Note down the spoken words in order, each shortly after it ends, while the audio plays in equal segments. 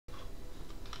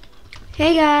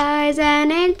Hey guys,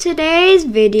 and in today's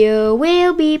video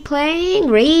we'll be playing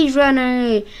Rage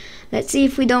Runner. Let's see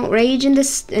if we don't rage in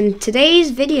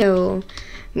today's video.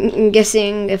 I'm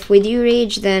guessing if we do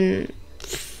rage, then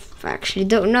I actually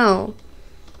don't know.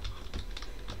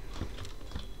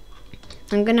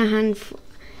 I'm gonna hand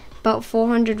about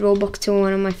 400 robux to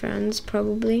one of my friends,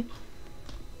 probably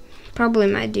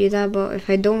might do that, but if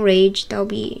I don't rage, that'll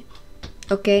be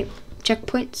okay.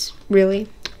 Checkpoints, really.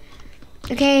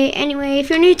 Okay, anyway,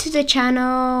 if you're new to the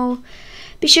channel,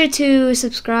 be sure to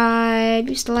subscribe,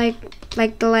 just smash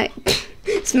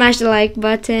the like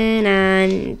button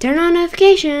and turn on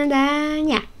notifications, and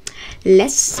yeah,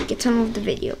 let's get on with the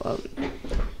video.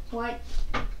 Why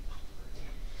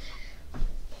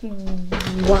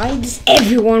does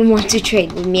everyone want to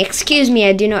trade with me? Excuse me,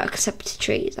 I do not accept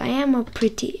trades. I am okay,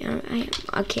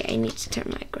 I need to turn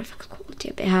my graphics quality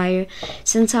a bit higher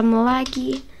since I'm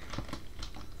laggy.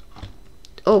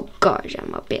 Oh gosh,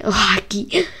 I'm a bit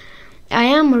lucky. I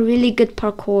am a really good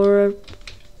parkour,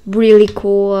 really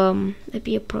cool.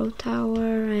 Maybe a pro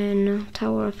tower and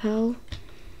Tower of Hell.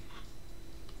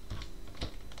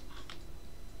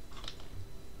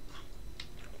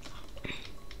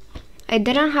 I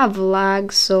didn't have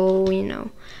lag, so you know.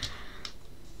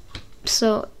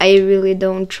 So I really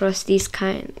don't trust these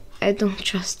I don't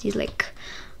trust these like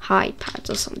high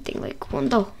pads or something like one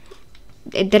though.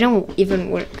 It didn't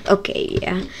even work. Okay,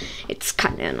 yeah, it's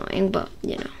kind of annoying, but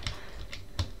you know.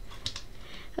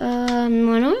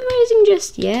 We're not raising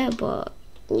just yet, but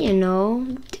you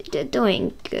know, they're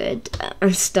doing good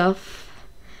and stuff.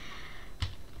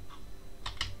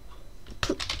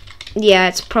 Yeah,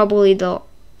 it's probably the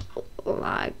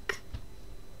lag.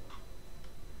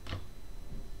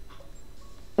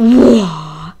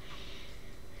 Whoa!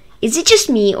 Is it just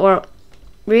me, or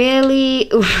really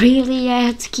I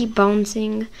had to keep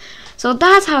bouncing? So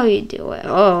that's how you do it.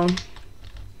 Oh,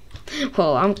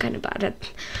 well, I'm kind of bad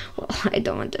at, well, I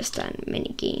don't understand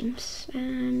many games,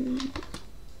 and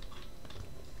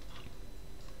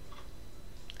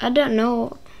I don't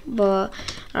know, but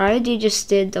I already just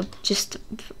did just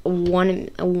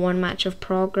one match of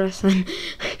progress, and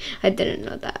I didn't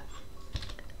know that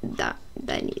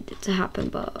needed to happen,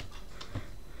 but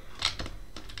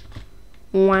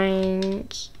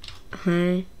wank,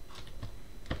 huh?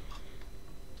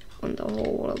 On the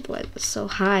whole world, why it's so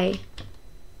high?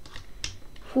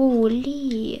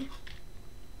 Holy!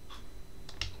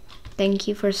 Thank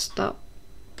you for stop.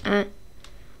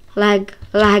 Lag.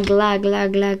 I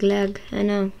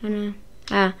know.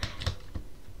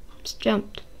 Just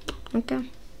jumped. Okay.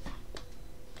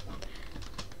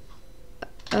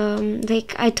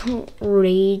 Like, I don't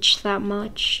rage that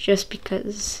much just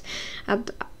because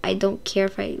I don't care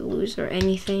if I lose or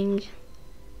anything.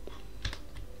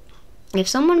 If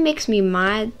someone makes me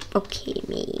mad, okay,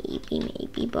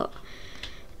 maybe, but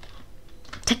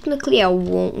technically I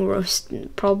won't roast.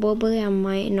 Probably I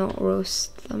might not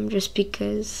roast them just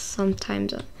because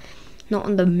sometimes I'm not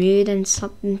in the mood, and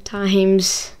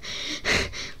sometimes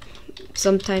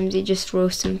he just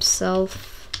roasts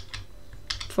himself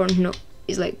for no.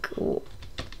 He's like, oh.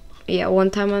 Yeah, one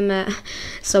time I met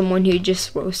someone who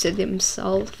just roasted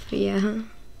himself. Yeah.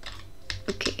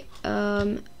 Okay.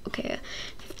 Okay.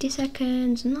 50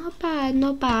 seconds. Not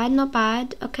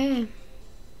bad. Okay.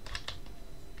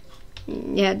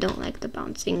 Yeah, I don't like the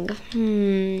bouncing.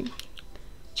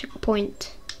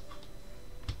 Checkpoint.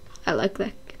 I like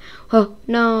that. Oh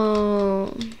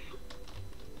no.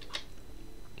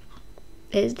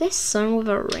 Is this sun with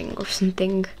a ring or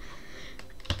something?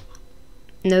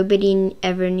 Nobody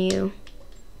ever knew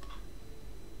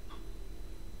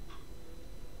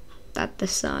that the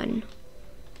sun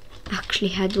actually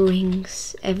had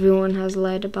rings. Everyone has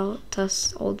lied about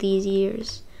us all these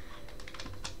years.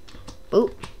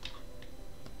 Oh.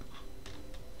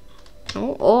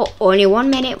 Oh, only 1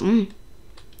 minute.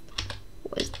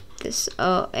 What's this?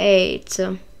 Oh, hey,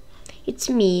 it's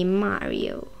me,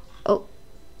 Mario. Oh.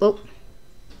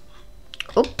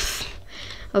 Oops.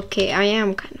 Okay, I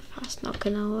am kind of fast, not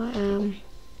gonna lie.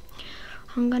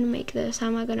 I'm gonna make this. How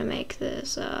am I gonna make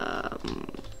this?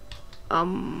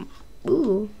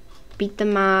 Ooh. Beat the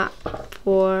map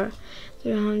for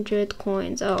 300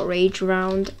 coins. Oh, rage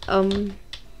round.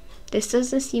 This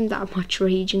doesn't seem that much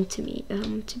raging to me,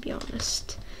 to be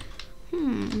honest.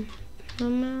 Did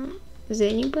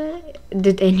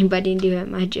anybody do a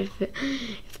magic?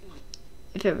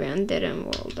 If everyone didn't,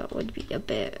 well, that would be a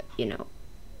bit, you know.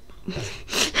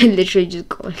 I literally just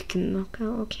go like and knock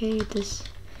out. Okay,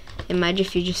 imagine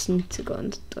if you just need to go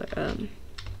on the door.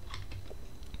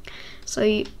 So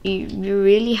you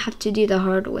really have to do the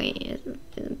hard way,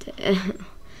 isn't it?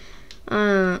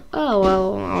 Oh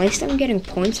well, least I'm getting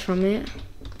points from it.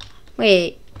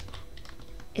 Wait,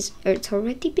 it's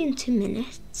already been 2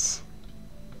 minutes.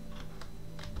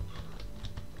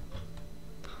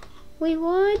 Wait,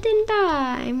 what in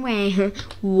time? Wait,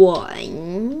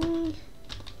 one.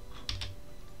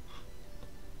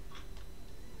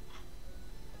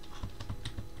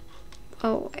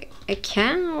 Oh, I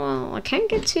can. Well, I can't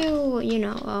get to. You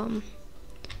know.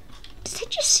 Did I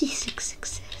just see 6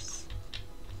 success?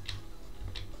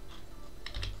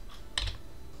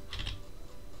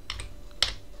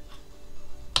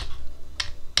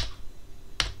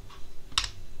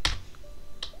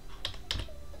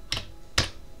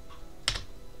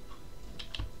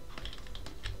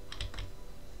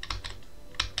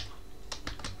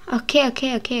 Okay.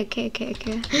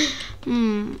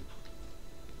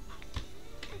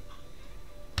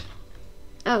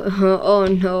 Oh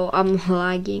no, I'm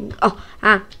lagging.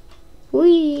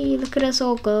 Wee, look at us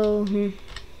all go.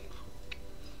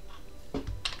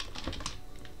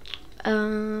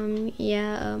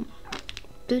 Yeah.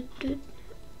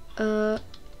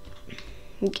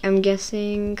 I'm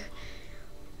guessing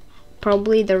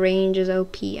probably the range is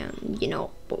OP, and you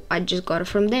know, I just got it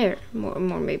from there. More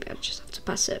maybe I just have to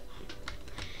pass it.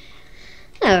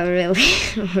 Oh really,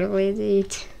 really,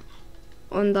 dude.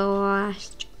 On the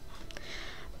last.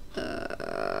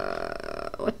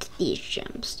 What do these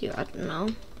gems do? I don't know.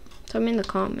 Tell me in the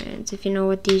comments if you know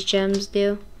what these gems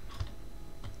do.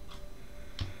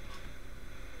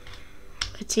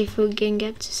 Let's see if we can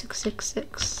get to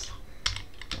 666.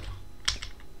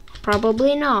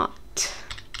 Probably not.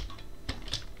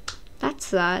 That's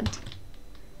sad.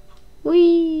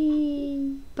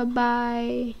 Whee!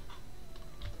 Bye-bye.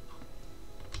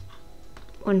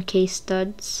 1K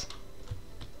studs.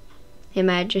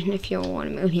 Imagine if you're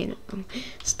 1 million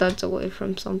studs away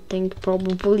from something,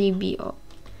 probably be up.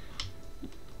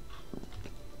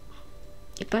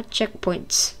 But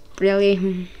checkpoints,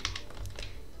 really?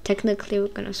 Technically, we're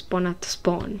gonna spawn at the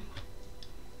spawn.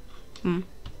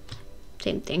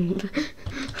 Same thing.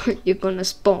 You're gonna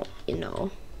spawn, you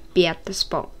know, be at the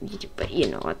spawn, but you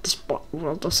know, at the spawn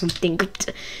world or something.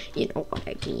 You know what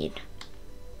I mean.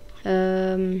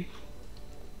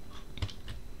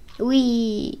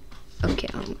 Okay,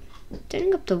 I'm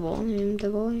turning up the volume.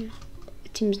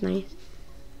 It seems nice.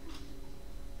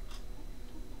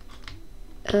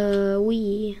 Oh.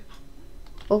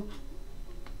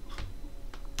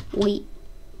 Wait,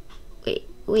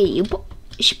 wait,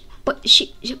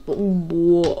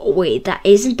 that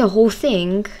isn't the whole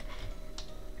thing.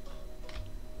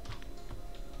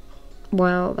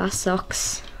 Well, that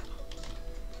sucks.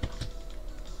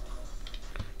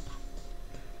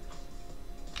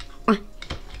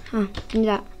 Oh, give me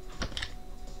that.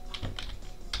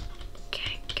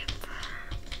 Okay, get that.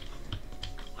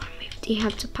 Or maybe you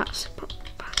have to pass it.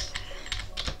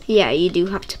 Yeah, you do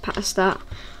have to pass that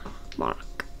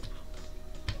mark.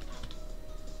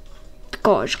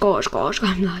 Gosh,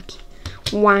 I'm lucky.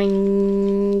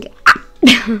 Wang.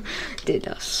 Dude,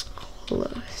 that's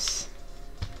close.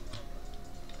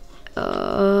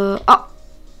 Oh.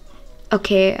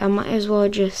 Okay, I might as well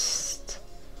just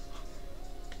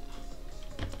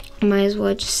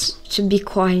to be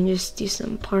quiet and just do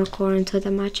some parkour until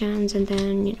the match ends, and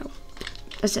then, you know,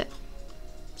 that's it.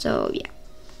 So yeah.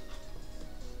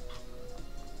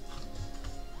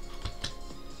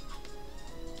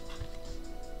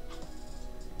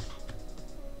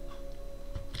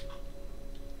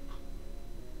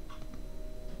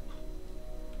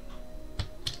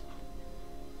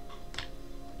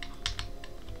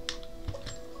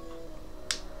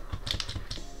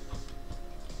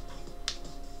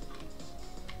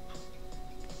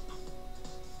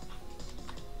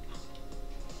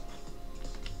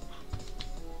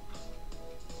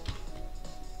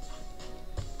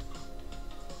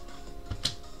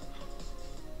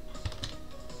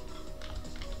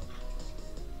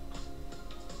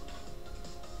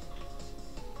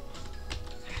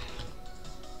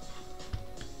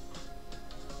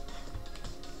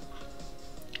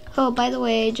 Oh, by the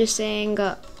way, just saying,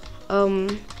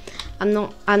 I'm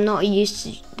not used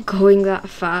to going that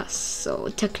fast, so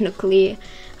technically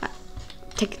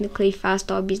fast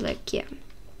obbies, like, yeah,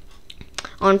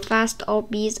 on fast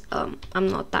obbies, I'm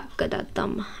not that good at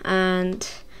them, and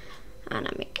I'm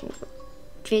making a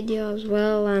video as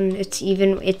well, and it's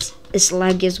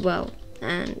laggy as well,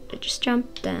 and I just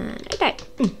jumped and I died.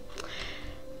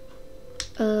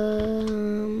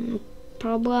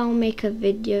 Probably I'll make a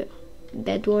video.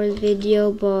 Bed Wars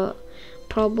video, but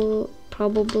probably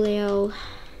I'll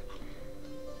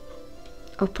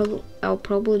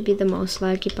probably be the most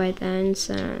laggy by then,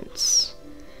 since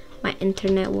my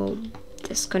internet will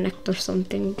disconnect or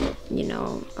something, but you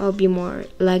know, I'll be more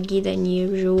laggy than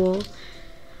usual.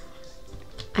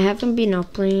 I haven't been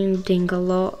uploading a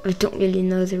lot. I don't really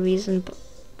know the reason, but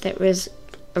there is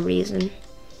a reason.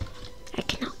 I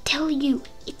cannot tell you.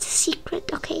 It's a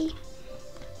secret, okay?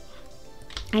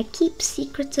 I keep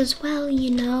secrets as well,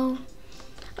 you know.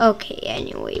 Okay,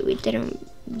 anyway, we didn't,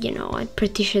 you know, I'm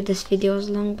pretty sure this video is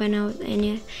long by now.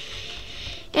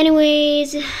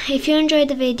 Anyways, if you enjoyed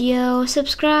the video,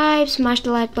 subscribe, smash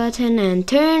the like button, and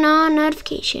turn on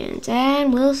notifications.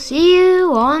 And we'll see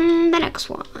you on the next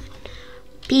one.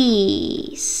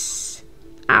 Peace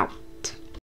out.